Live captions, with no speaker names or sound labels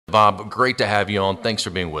Bob, great to have you on. Thanks for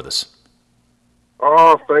being with us.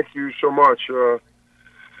 Oh, thank you so much,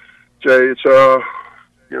 Jay. It's you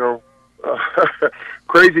know,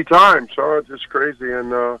 crazy times, huh? Just crazy.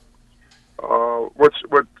 And what's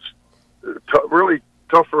really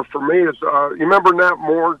tougher for me is you remember Nat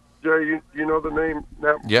Moore, Jay? You know the name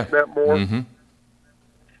Yeah. Nat Moore? Mm-hmm.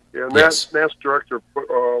 Yeah, Yes. Nat's director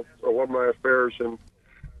of alumni affairs, and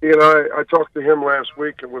he and I talked to him last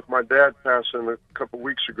week, and with my dad passing a couple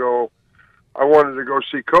weeks ago, I wanted to go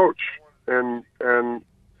see Coach and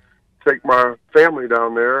take my family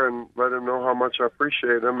down there and let him know how much I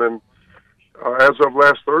appreciate him. And as of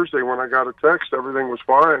last Thursday, when I got a text, everything was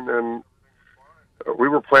fine, and we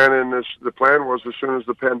were planning this. The plan was as soon as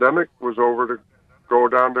the pandemic was over to go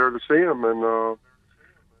down there to see him, and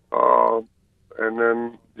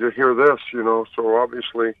then you hear this, So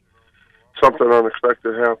obviously something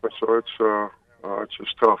unexpected happened. So it's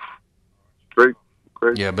just tough. Great,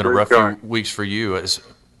 great, Yeah, been a great rough guy. few weeks for you.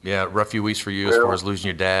 Rough few weeks for you as far Yeah, as losing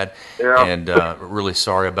your dad, yeah, and really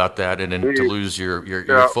sorry about that. And then to he, lose your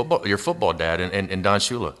yeah, football dad and Don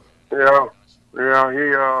Shula. yeah, yeah.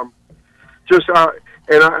 He just I've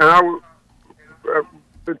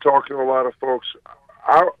been talking to a lot of folks.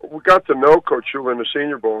 We got to know Coach Shula in the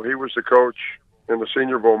Senior Bowl. He was the coach in the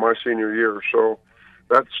Senior Bowl my senior year, so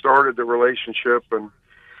that started the relationship. And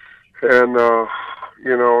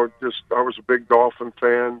just I was a big Dolphin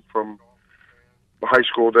fan from the high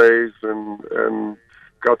school days, and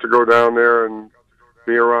got to go down there and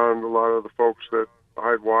be around a lot of the folks that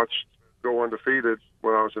I had watched go undefeated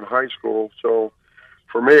when I was in high school. So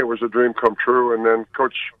for me, it was a dream come true. And then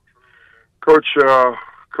Coach, Coach Shula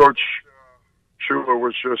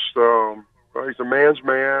was just, he's a man's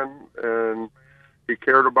man, and he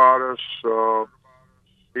cared about us.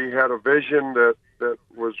 He had a vision that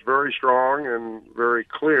was very strong and very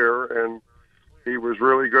clear, and he was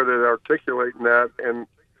really good at articulating that and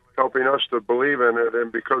helping us to believe in it.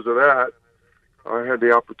 And because of that, I had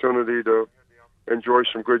the opportunity to enjoy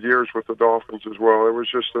some good years with the Dolphins as well. It was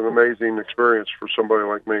just an amazing experience for somebody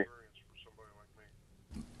like me.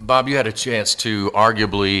 Bob, you had a chance to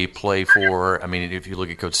arguably play for. I mean, if you look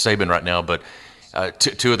at Coach Saban right now, but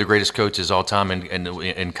two of the greatest coaches all time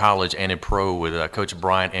in college and in pro with Coach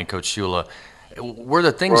Bryant and Coach Shula. Were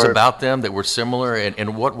there things Right. about them that were similar,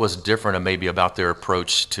 and what was different, maybe about their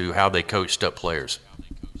approach to how they coached up players?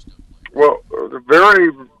 Well, they're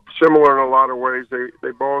very similar in a lot of ways.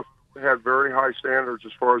 They both had very high standards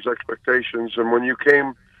as far as expectations. And when you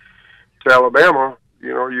came to Alabama,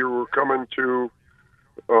 you were coming to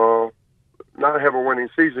uh, not have a winning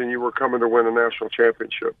season. You were coming to win a national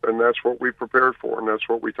championship, and that's what we prepared for, and that's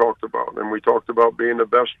what we talked about. And we talked about being the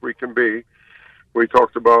best we can be. We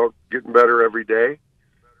talked about getting better every day.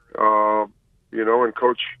 And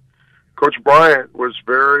Coach Bryant was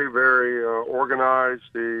very, very organized.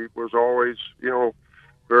 He was always,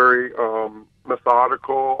 very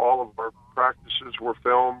methodical. All of our practices were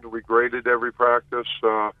filmed. We graded every practice.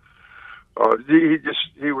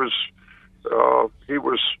 He was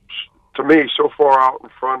to me so far out in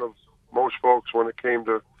front of most folks when it came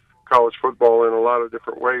to college football in a lot of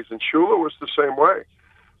different ways. And Shula was the same way.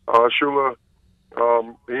 Shula,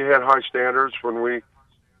 he had high standards when we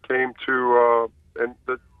came to,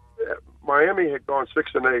 Miami had gone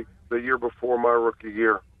 6-8 the year before my rookie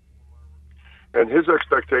year, and his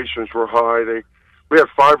expectations were high. We had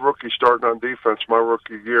 5 rookies starting on defense my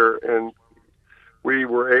rookie year, and we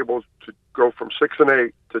were able to go from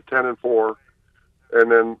 6-8 to 10-4,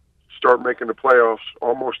 and then start making the playoffs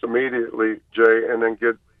almost immediately, Jay, and then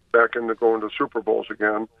get back into going to Super Bowls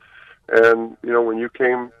again. And when you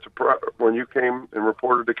came and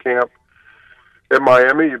reported to camp in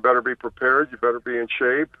Miami, you better be prepared. You better be in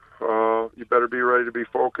shape. You better be ready to be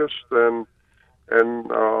focused, and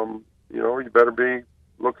you better be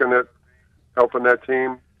looking at helping that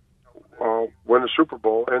team win the Super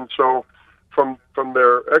Bowl. And so, from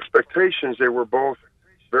their expectations, they were both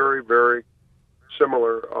very, very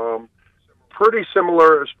similar. Pretty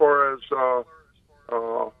similar as far as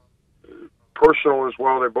uh, personal as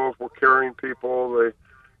well. They both were caring people.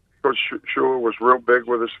 Coach Shula was real big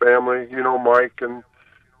with his family. Mike and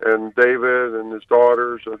David and his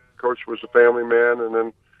daughters. Coach was a family man, and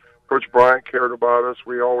then Coach Bryant cared about us.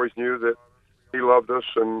 We always knew that he loved us,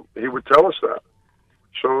 and he would tell us that.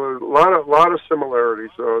 So a lot of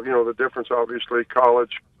similarities. The difference, obviously,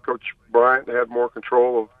 college. Coach Bryant had more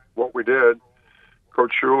control of what we did.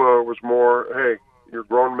 Coach Shula was more, hey, you're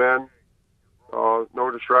grown men, no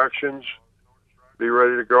distractions, be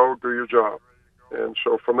ready to go, do your job. And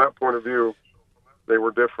so from that point of view, they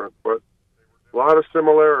were different, but a lot of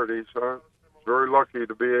similarities. very lucky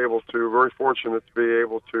to be able to, very fortunate to be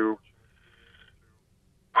able to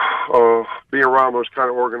be around those kind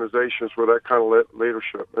of organizations with that kind of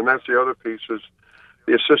leadership. And that's the other piece is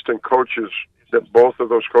the assistant coaches that both of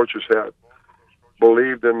those coaches had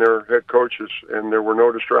believed in their head coaches, and there were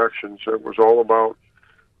no distractions. It was all about,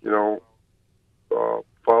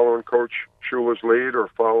 following Coach Shula's lead or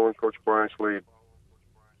following Coach Bryant's lead.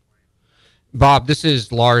 Bob, this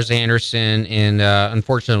is Lars Anderson, and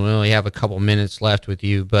unfortunately we only have a couple minutes left with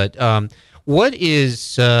you, but what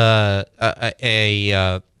is a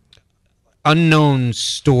unknown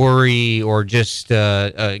story or just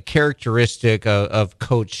a characteristic of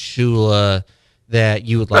Coach Shula that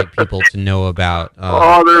you would like people to know about?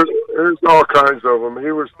 There's all kinds of them.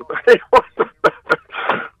 He was the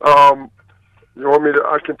you want me to?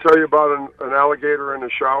 I can tell you about an alligator in the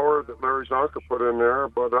shower that Larry Zonka put in there,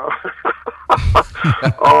 but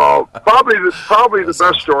probably the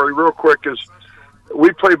best story, real quick, is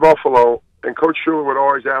we play Buffalo, and Coach Shula would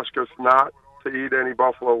always ask us not to eat any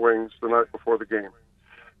buffalo wings the night before the game.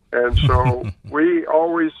 And so we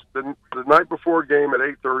always, the night before game at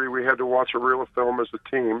 8:30, we had to watch a reel of film as a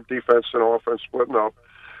team, defense and offense splitting up.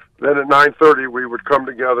 Then at 9:30, we would come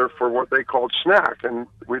together for what they called snack, and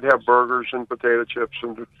we'd have burgers and potato chips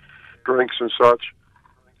and drinks and such.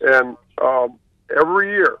 And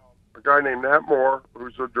every year, a guy named Nat Moore,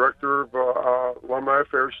 who's the director of alumni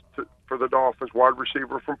affairs for the Dolphins, wide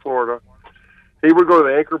receiver from Florida, he would go to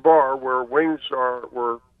the Anchor Bar where wings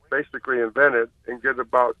were basically invented and get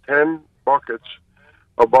about 10 buckets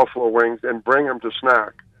of buffalo wings and bring them to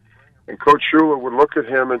snack. And Coach Shula would look at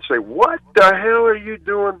him and say, "What the hell are you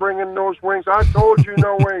doing bringing those wings? I told you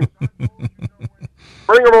no wings.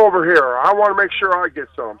 Bring them over here. I want to make sure I get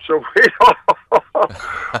some." So he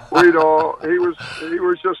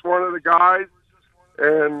was just one of the guys.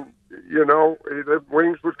 And, the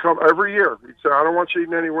wings would come every year. He'd say, "I don't want you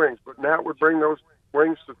eating any wings." But Nat would bring those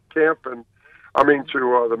wings to camp to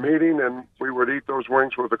the meeting, and we would eat those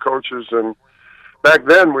wings with the coaches. And back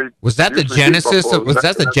then, was that the genesis of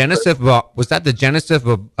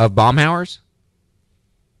Baumhowers?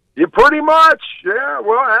 Yeah, pretty much. Yeah.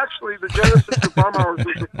 Well, actually, the genesis of Baumhower's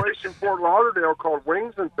was a place in Fort Lauderdale called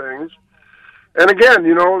Wings and Things. And again,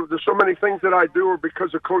 there's so many things that I do are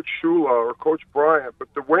because of Coach Shula or Coach Bryant.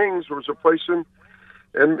 But the Wings was a place in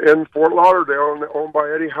Fort Lauderdale, owned by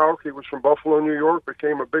Eddie Houck. He was from Buffalo, New York.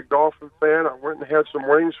 Became a big Dolphin fan. I went and had some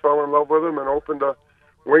wings, fell in love with them, and opened a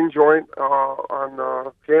wing joint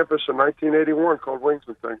on campus in 1981 called Wings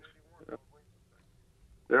and Things.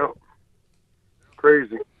 Yeah.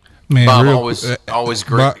 Crazy. Man, Bob, always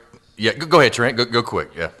great. Bob, yeah, go ahead, Trent. Go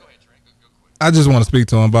quick. Yeah. I just want to speak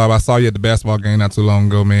to him, Bob. I saw you at the basketball game not too long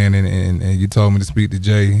ago, man, and you told me to speak to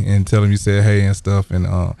Jay and tell him you said hey and stuff, and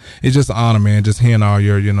it's just an honor, man. Just hearing all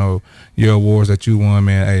your your awards that you won,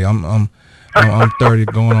 man. Hey, I'm 30,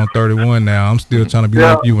 going on 31 now. I'm still trying to be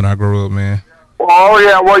like you when I grow up, man. Oh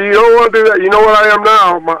yeah, well you don't want to do that. You know what I am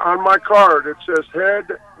now? On my card it says head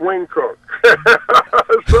wing cook.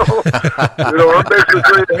 So I'm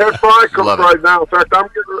basically the head fry cook right now. In fact, I'm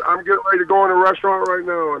getting ready to go in a restaurant right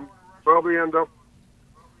now and probably end up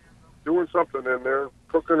doing something in there,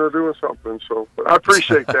 cooking or doing something. So, but I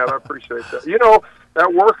appreciate that.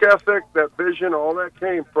 That work ethic, that vision, all that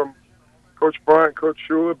came from Coach Bryant, Coach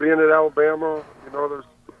Shula, being at Alabama. There's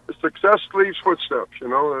success leaves footsteps.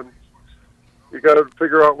 And you got to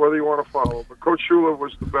figure out whether you want to follow. But Coach Shula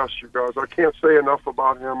was the best, you guys. I can't say enough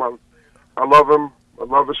about him. I love him. I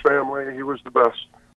love his family. He was the best.